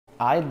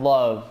I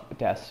love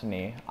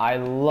Destiny. I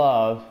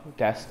love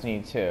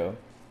Destiny 2.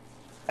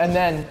 And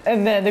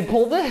then they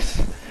pull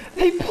this.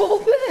 They pull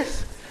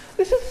this.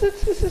 This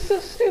is so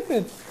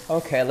stupid.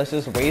 Okay, let's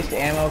just waste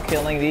ammo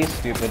killing these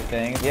stupid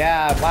things.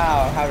 Yeah,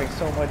 wow, having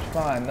so much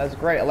fun. That's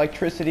great.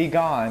 Electricity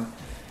gone.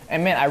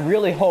 And man, I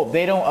really hope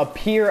they don't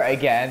appear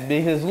again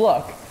because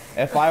look,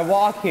 if I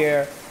walk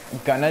here, I'm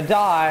gonna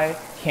die.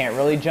 Can't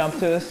really jump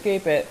to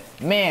escape it.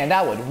 Man,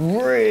 that would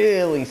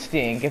really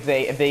stink if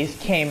they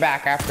came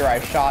back after I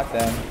shot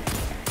them.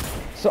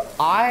 So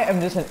I am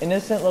just an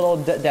innocent little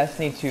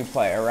Destiny 2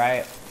 player,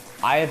 right?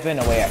 I have been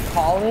away at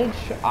college.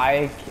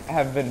 I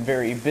have been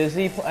very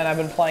busy, and I've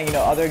been playing, you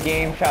know, other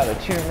games. Shout out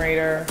to Tomb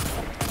Raider.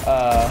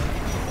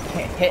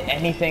 Can't hit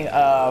anything.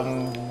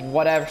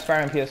 Whatever.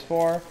 Spider-Man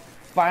PS4.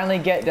 Finally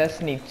get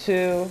Destiny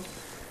 2.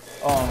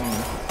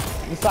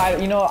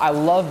 Decided, you know, I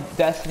love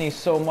Destiny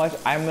so much.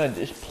 I'm gonna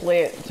just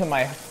play it to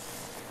my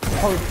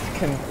heart's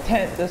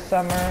content this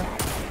summer.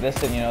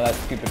 Listen, you know, that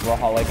stupid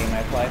Brawlhalla game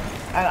I play.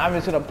 And I'm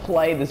just gonna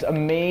play this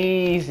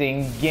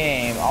amazing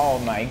game. Oh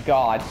my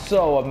god,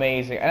 so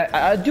amazing. And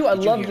I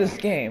love this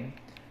game.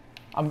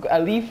 I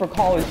leave for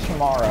college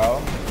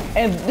tomorrow.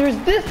 And there's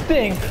this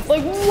thing.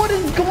 Like, what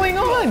is going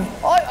on?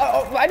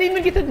 I didn't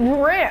even get to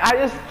rant.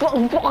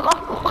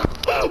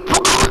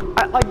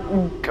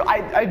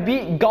 I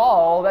beat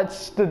Gaul.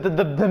 That's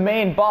the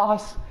main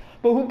boss.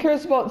 But who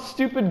cares about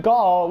stupid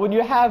Gaul when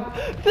you have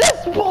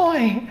this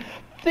boy?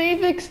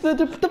 Thaviks the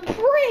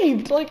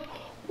Depraved. Like,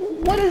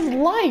 what is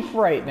life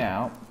right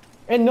now?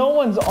 And no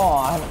one's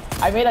on.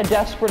 I made a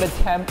desperate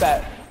attempt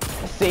at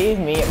save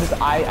me because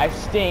I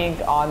stink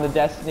on the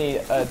Destiny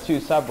 2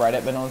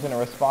 subreddit, but no one's gonna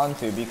respond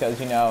to because,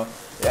 you know,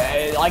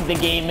 like the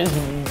game is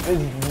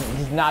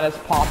not as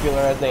popular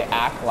as they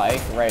act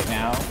like right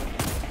now.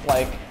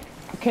 Like,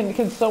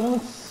 can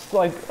someone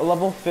like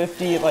level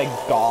 50 like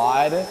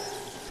God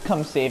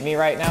come save me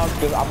right now?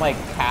 Because I'm like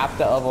capped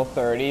at level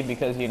 30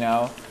 because, you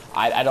know,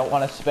 I don't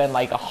want to spend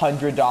like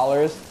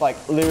 $100, like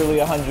literally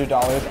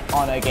 $100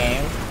 on a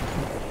game.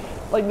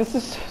 Like, this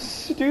is so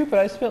stupid.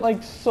 I spent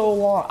like so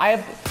long.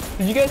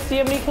 Did you guys see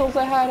how many kills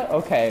I had?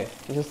 Okay,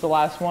 is this the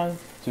last one?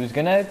 So he's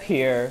gonna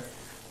appear.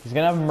 He's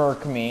gonna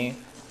murk me.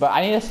 But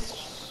I need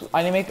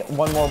to make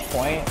one more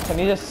point. So I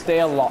need to stay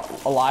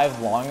alive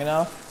long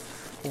enough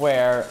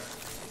where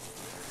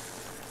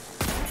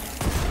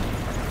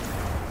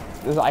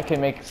I can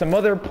make some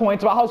other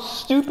points about how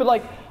stupid,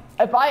 like,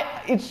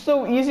 it's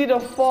so easy to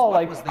fall.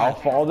 Like, I'll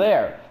fall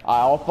there.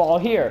 I'll fall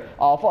here.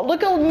 I'll fall.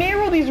 Look how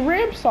narrow these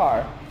ramps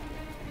are.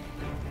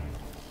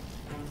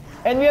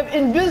 And we have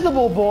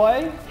Invisible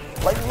Boy.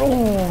 Like,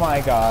 oh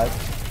my god.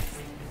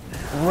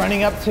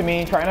 Running up to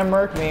me, trying to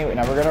murk me.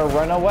 Now we're gonna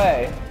run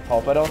away.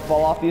 Hope I don't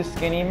fall off these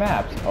skinny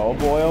maps. Oh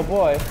boy, oh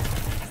boy.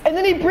 And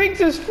then he brings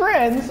his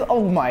friends.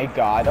 Oh my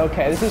god.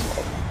 Okay, this is...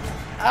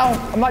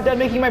 Ow, I'm not done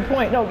making my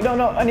point. No,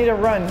 I need to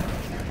run.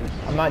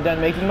 I'm not done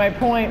making my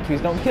point.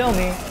 Please don't kill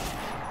me.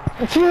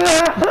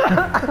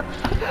 The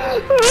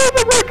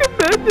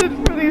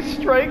recommended for these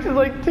strikes is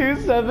like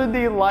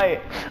 270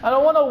 light. I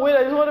don't want to win.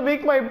 I just want to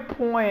make my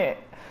point.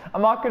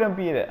 I'm not gonna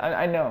beat it.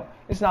 I know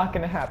it's not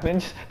gonna happen.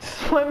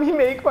 Just let me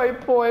make my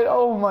point.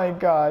 Oh my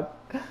god.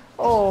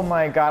 Oh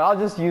my god. I'll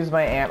just use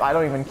my amp. I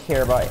don't even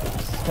care about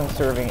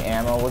conserving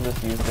ammo. We'll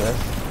just use this.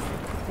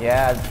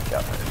 Yeah.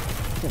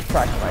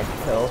 Subtract my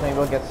kills. Maybe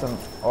we'll get some.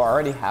 Oh, I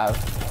already have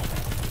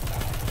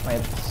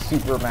my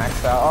super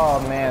maxed out. Oh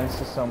man, this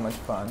is so much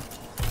fun.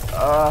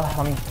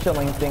 I'm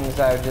killing things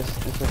that are just.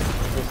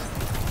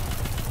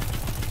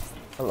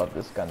 I love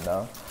this gun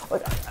though.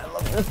 Like, I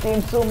love this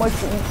game so much.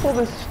 But you pull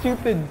this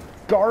stupid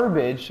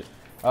garbage.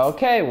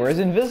 Okay, where's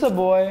Invisible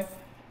Boy?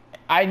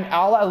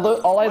 All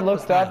I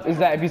looked up is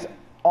that if he's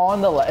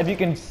on the if you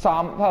can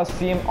somehow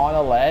see him on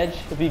a ledge,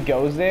 if he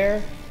goes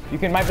there, you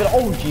can might be.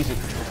 Oh Jesus!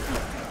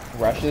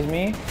 Rushes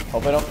me.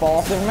 Hope I don't fall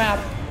off the map.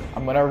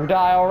 I'm gonna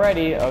die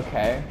already.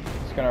 Okay,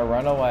 just gonna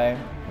run away.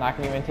 Not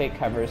gonna even take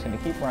cover. Just gonna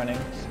keep running.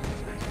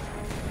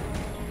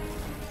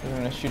 I'm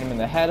gonna shoot him in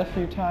the head a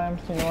few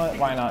times. You know what?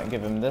 Why not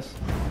give him this?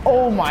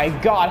 Oh my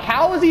god,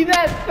 how is he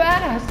that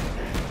fast?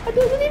 That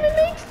doesn't even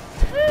make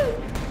sense.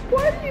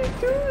 Why do you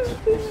do this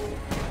thing?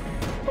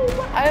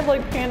 Oh, I have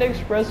like Panda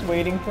Express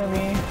waiting for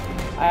me.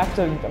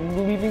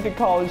 I'm leaving to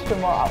college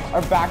tomorrow,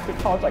 or back to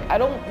college. Like, I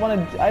don't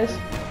want to, I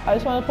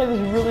just want to play this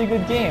really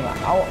good game.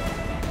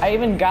 I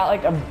even got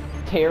like a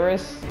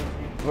terrorist,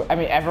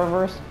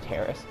 Eververse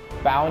terrorist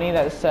bounty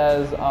that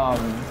says,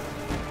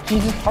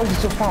 Jesus, how is he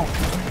so fast?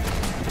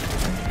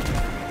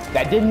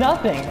 That did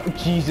nothing.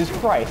 Jesus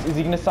Christ. Is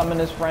he gonna summon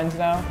his friends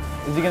now?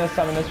 Is he gonna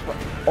summon his friends?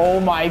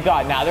 Oh my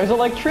god, now there's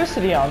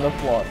electricity on the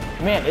floor.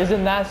 Man,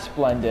 isn't that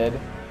splendid?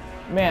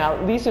 Man,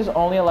 at least there's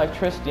only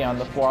electricity on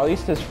the floor. At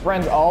least his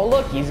friends, oh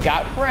look, he's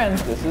got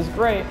friends. This is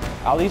great.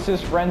 At least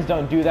his friends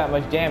don't do that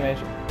much damage.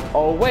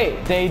 Oh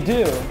wait, they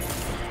do.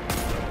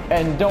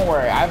 And don't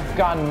worry, I've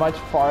gotten much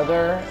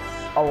farther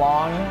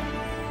along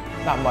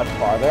Not much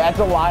farther. That's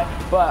a lie.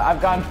 But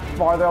I've gone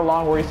farther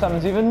along where he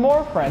summons even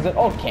more friends. And,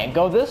 oh, can't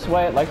go this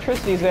way.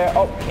 Electricity's there.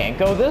 Oh, can't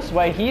go this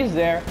way. He's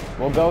there.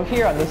 We'll go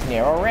here on this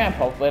narrow ramp.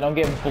 Hopefully I don't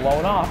get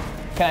blown off.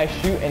 Can I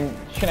shoot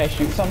can I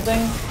shoot something?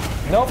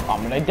 Nope.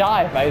 I'm gonna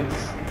die if I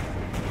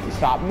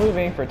stop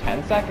moving for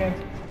 10 seconds.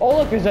 Oh,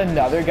 look, there's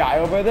another guy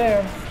over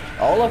there.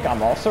 Oh, look,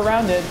 I'm all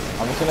surrounded.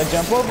 I'm just gonna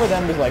jump over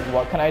them. Because, like,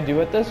 what can I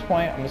do at this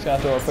point? I'm just gonna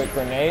throw a quick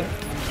grenade.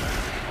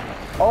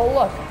 Oh,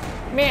 look.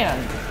 Man,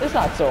 it's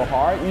not so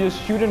hard. You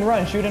just shoot and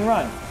run, shoot and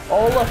run.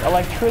 Oh, look,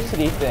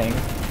 electricity thing.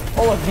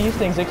 Oh, look, these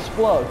things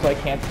explode, so I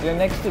can't stand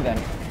next to them.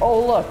 Oh,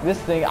 look, this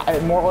thing,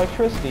 more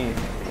electricity.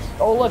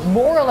 Oh, look,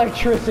 more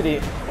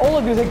electricity. Oh,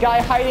 look, there's a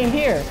guy hiding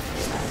here.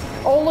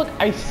 Oh, look,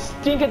 I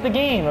stink at the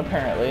game,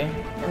 apparently.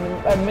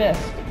 I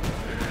missed.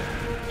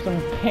 So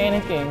I'm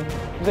panicking,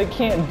 because I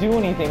can't do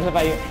anything. If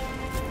I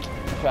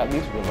should at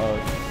least reload.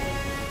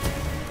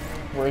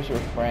 Where's your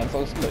friends?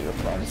 I'll just kill your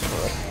friends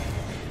first.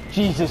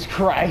 Jesus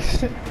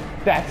Christ,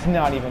 that's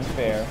not even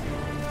fair.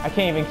 I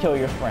can't even kill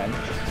your friend.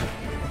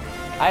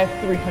 I have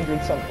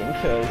 300 something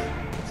kills.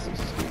 It's so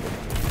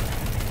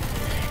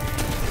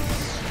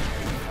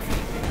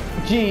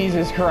stupid.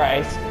 Jesus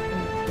Christ,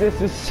 this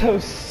is so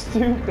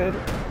stupid.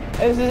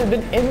 This has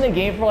been in the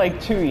game for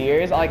like 2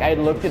 years. Like I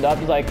looked it up.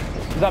 It's like,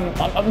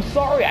 I'm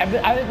sorry. I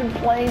haven't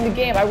been playing the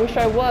game. I wish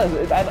I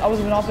was. I was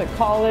off at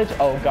college.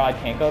 Oh God,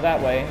 can't go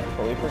that way. I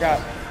totally forgot.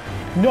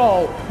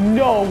 No,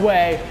 no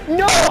way,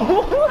 no!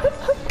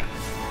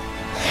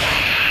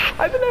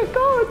 I've been at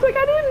college, like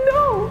I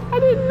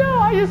didn't know.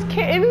 I just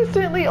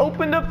instantly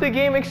opened up the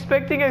game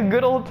expecting a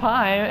good old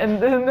time, and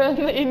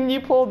then you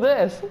pull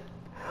this.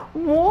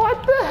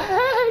 What the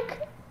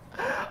heck?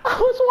 I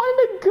was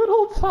wanting a good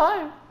old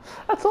time.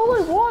 That's all I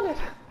wanted.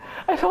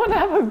 I just want to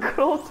have a good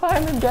old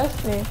time in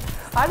Destiny.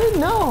 I didn't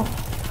know.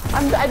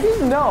 I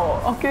didn't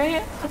know,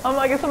 okay? I'm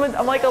like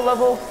a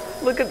level.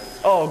 Look at,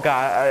 oh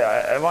God,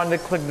 I wanted to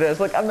click this.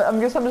 Like, I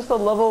guess I'm just a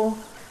level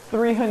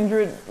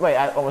 300, wait,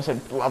 I almost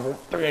said level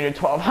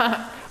 312.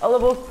 A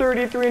level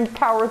 33 and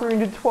power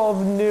 312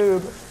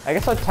 noob. I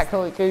guess I'd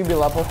technically be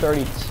level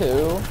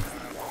 32.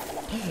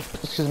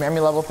 Excuse me, I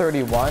mean level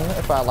 31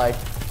 if I like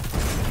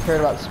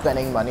cared about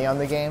spending money on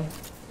the game.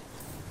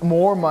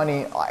 More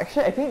money.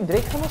 Actually, I think, did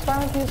it come with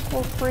Silent Hill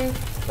for free?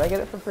 Did I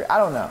get it for free? I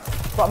don't know.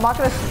 But I'm not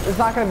gonna, it's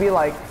not gonna be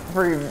like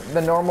for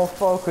the normal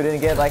folk who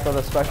didn't get like with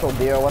a special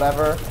deal or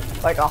whatever.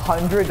 Like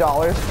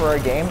 $100 for a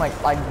game, like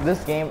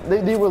this game,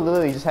 they would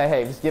literally just say,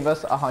 hey, just give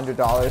us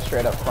 $100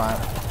 straight up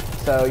front,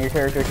 so your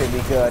character could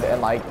be good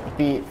and like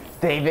beat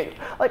David.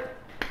 Like,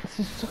 this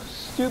is so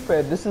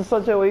stupid. This is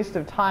such a waste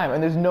of time,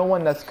 and there's no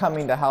one that's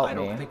coming to help me. I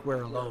don't think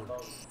we're alone.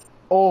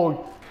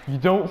 Oh, you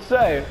don't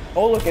say.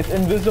 Oh look, it's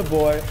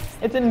Invisiboy.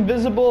 It's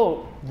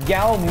Invisible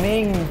Yao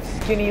Ming,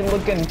 skinny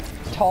looking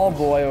tall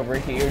boy over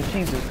here.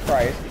 Jesus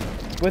Christ,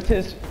 with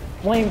his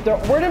flamethrower.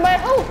 Where did my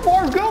health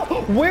bar go?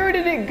 Where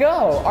did it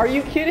go? Are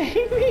you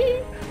kidding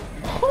me?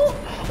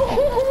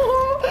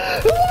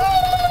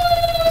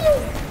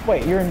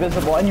 Wait, you're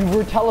invisible and you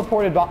were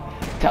teleported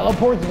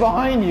teleports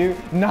behind you.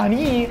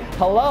 Nani?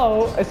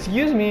 Hello?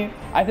 Excuse me.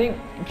 I think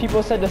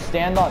people said to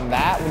stand on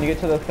that when you get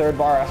to the 3rd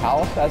bar of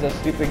health as a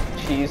stupid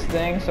cheese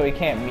thing so he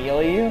can't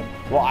melee you.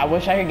 Well, I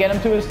wish I could get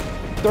him to his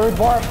 3rd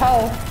bar of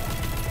health.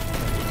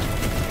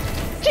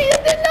 Gee,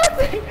 it did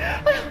nothing!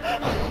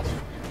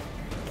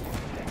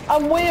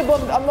 I'm way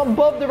above, I'm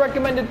above the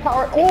recommended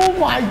power. Oh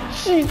my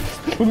jeez.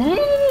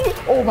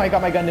 Oh my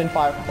God, my gun didn't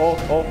fire.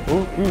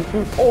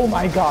 Oh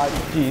my God.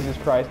 Jesus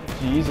Christ.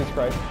 Jesus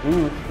Christ. I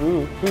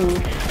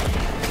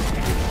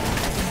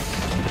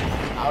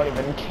don't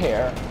even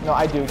care. No,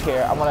 I do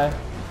care. I want to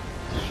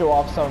show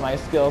off some of my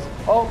skills.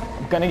 Oh,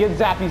 I'm gonna get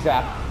zappy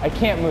zapped. I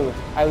can't move.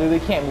 I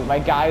literally can't move. My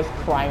guy's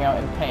crying out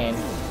in pain.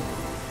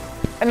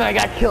 And then I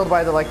got killed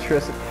by the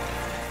electricity.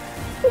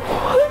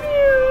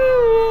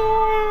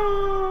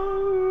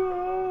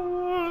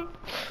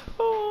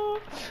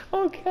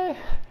 Okay,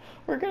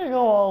 we're gonna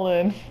go all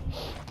in.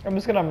 I'm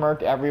just gonna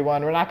murk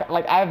everyone. We're not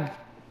like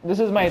this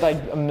is my like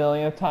a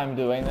millionth time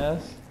doing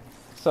this,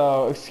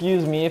 so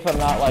excuse me if I'm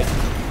not like.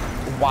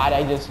 Why'd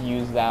I just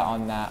use that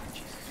on that?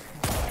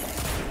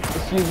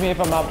 Excuse me if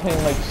I'm not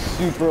playing like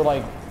super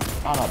like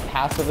I don't know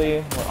passively.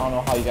 I don't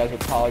know how you guys would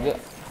call it.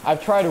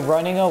 I've tried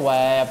running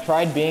away. I've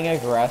tried being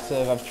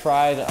aggressive. I've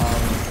tried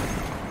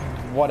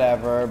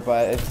whatever,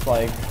 but it's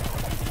like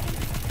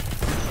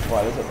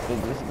what is it?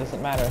 This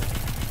doesn't matter.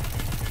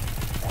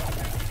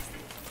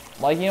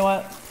 Like, you know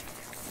what?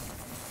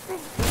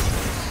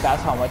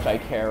 That's how much I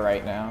care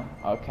right now.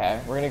 Okay,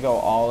 we're gonna go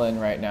all in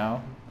right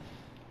now.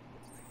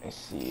 I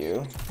see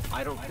you.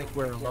 I don't think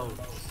we're alone.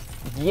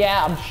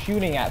 Yeah, I'm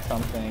shooting at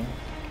something.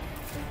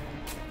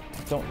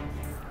 Don't...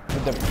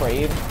 The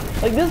Depraved?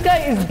 Like, this guy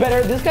is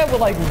better. This guy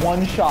would, like,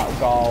 one-shot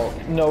Gaul.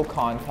 No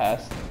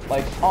contest.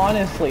 Like,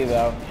 honestly,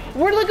 though.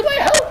 Look at my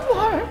health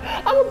bar!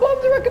 I'm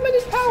above the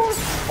recommended power!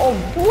 Oh,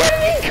 where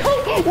did he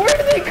come? Where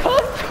did they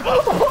come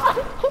from?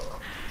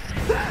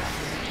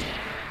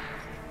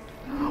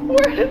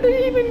 Where did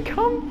they even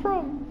come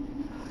from?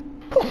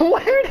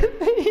 Where did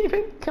they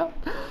even come?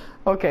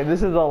 Okay,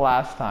 this is the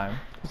last time.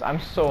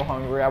 I'm so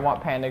hungry. I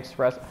want Panda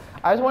Express.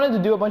 I just wanted to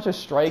do a bunch of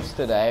strikes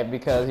today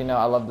because, you know,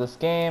 I love this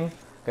game.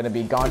 Gonna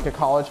be gone to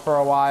college for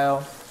a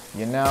while.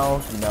 You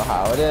know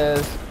how it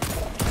is.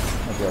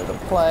 I'll be able to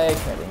play.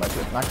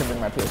 Not gonna bring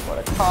my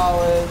PS4 to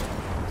college.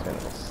 It's my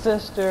little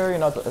sister. You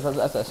know,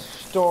 that's a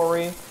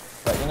story.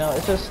 But you know,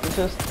 it's just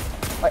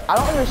like, I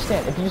don't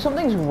understand. If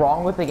something's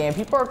wrong with the game,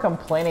 people are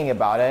complaining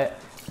about it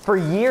for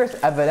years,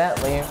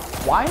 evidently.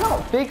 Why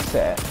not fix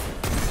it?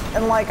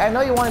 And like, I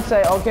know you want to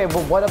say, okay,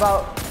 but what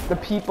about the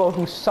people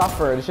who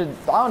suffered? I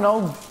don't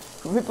know,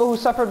 people who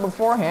suffered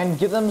beforehand,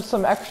 give them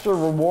some extra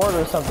reward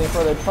or something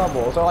for their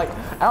troubles. Or like,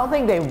 I don't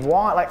think they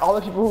want, like, all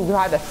the people who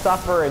had to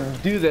suffer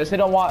and do this, they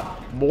don't want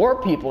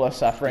more people to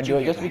suffer and do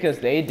it just because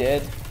they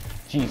did.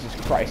 Jesus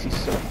Christ, he's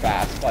so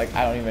fast. Like,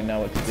 I don't even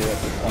know what to do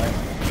at this point.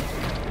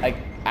 Like,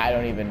 I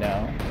don't even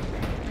know.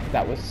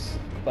 That was,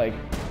 like,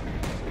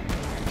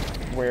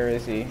 where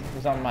is he?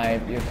 He's on my,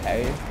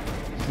 okay.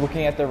 He's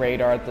looking at the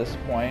radar at this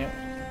point.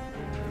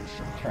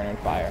 Turn and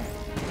fire.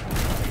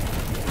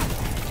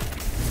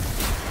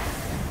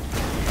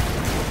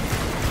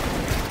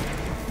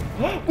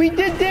 We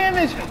did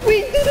damage!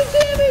 We did a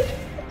damage!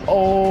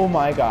 Oh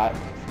my god.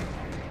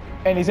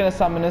 And he's gonna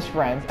summon his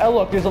friends. Oh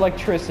look, there's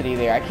electricity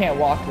there. I can't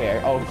walk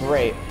there. Oh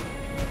great.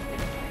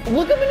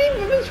 Look how many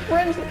of his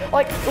friends,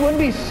 like, it wouldn't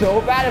be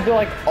so bad if they're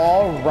like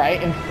all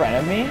right in front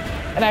of me.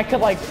 And I could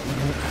like,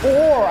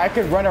 or I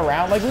could run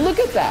around. Like, look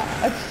at that.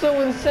 That's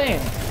so insane.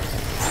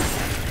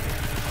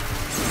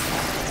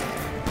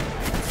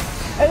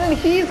 And then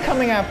he's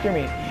coming after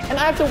me. And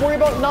I have to worry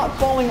about not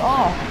falling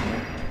off.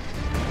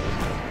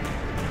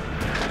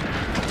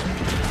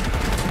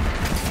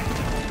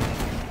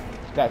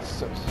 That's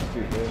so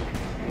stupid.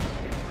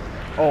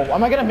 Oh,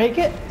 am I gonna make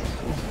it?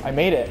 I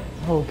made it.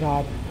 Oh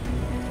god.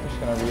 I'm just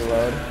gonna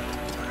reload.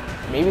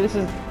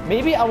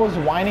 Maybe I was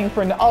whining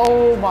for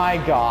oh my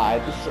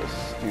god. This is so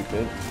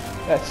stupid.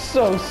 That's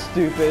so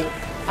stupid.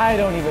 I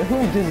don't even,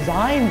 who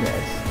designed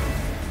this?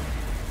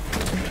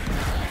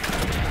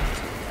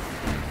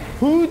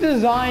 Who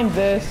designed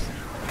this?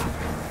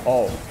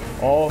 Oh.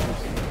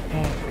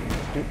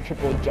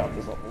 Triple jump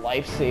is a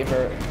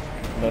lifesaver.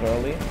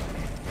 Literally.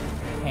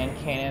 Hand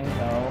cannon,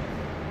 no.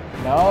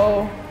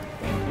 No!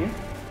 Thank you.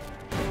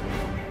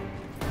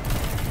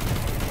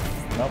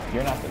 Nope,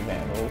 you're not the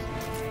vandals.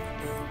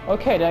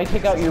 Okay, did I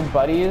take out your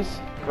buddies?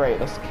 Great,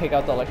 let's kick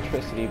out the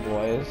electricity,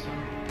 boys.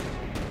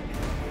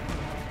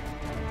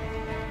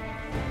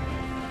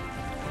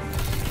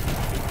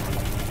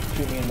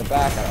 Shoot me in the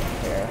back, I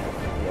don't care.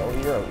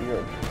 Yo, you're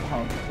a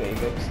punk,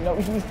 Thaviks. No,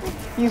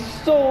 he's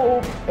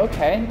so...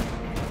 Okay.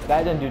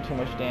 That didn't do too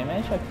much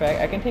damage.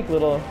 I can take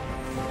little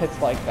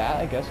hits like that,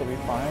 I guess it'll be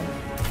fine.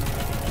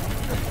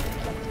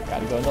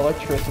 Gotta go into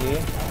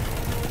electricity.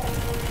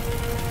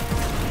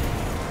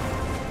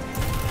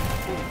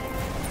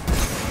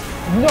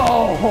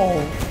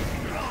 No!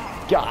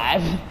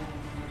 God.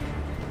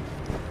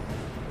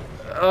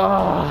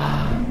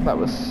 Ugh, that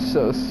was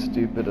so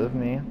stupid of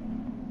me.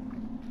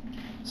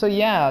 So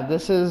yeah,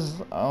 this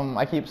is,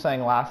 I keep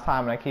saying last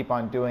time and I keep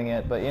on doing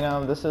it, but you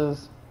know, this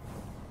is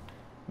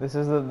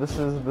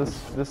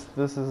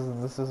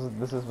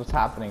what's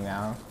happening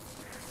now.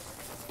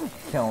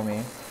 Kill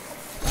me.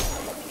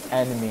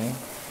 End me.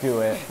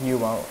 Do it. You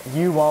won't.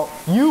 You won't.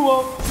 You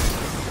won't.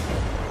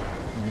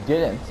 You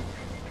didn't.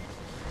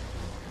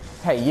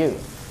 Hey, you.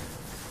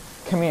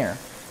 Come here.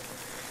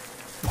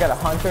 You got a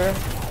hunter.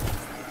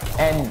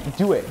 And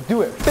do it.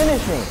 Do it.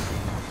 Finish me.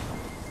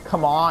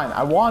 Come on.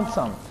 I want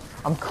some.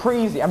 I'm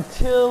crazy. I'm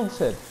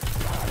tilted.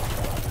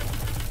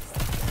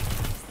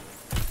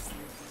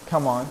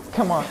 Come on.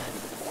 Come on.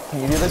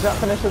 Can you do the job?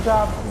 Finish the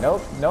job?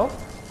 Nope. Nope.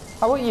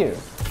 How about you?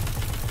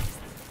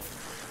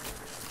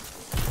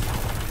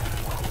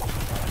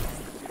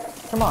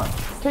 Come on.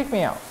 Take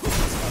me out.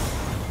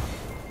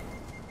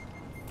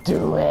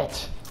 Do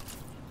it.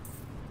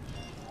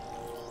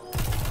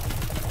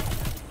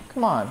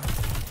 Come on.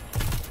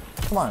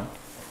 Come on.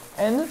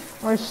 End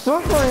my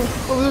suffering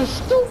of this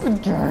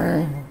stupid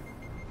game.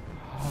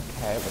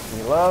 Okay, let's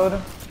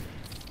reload.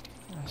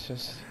 Let's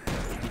just...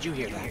 Did you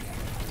hear that?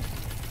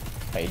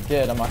 I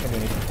did. I'm not gonna do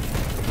anything.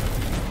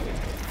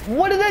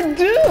 What did that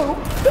do?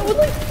 That was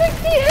like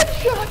 60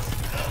 headshots.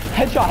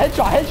 Headshot,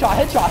 headshot, headshot,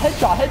 headshot,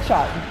 headshot,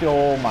 headshot.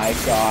 Oh my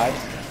god.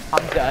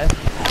 I'm done.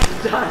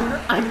 I'm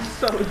done. I'm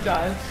so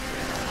done.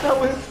 That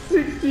was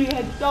 60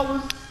 headshots. That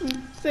was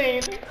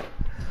insane.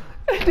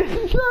 I did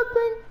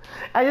nothing.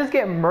 I just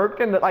get murked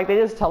and like they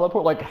just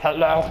teleport like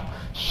hello,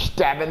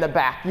 stab in the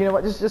back. You know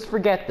what? Just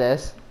forget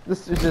this.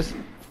 This is just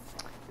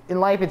in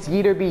life. It's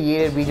yeet or be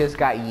yeeted. We just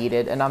got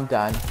yeeted, and I'm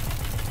done.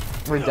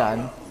 We're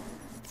done.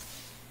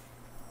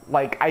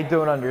 Like I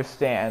don't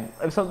understand.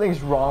 If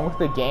something's wrong with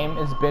the game,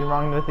 it's been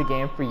wrong with the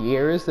game for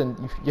years, then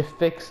you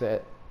fix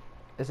it.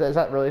 Is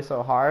that really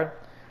so hard?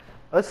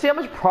 Let's see how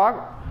much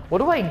progress. What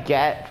do I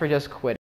get for just quitting?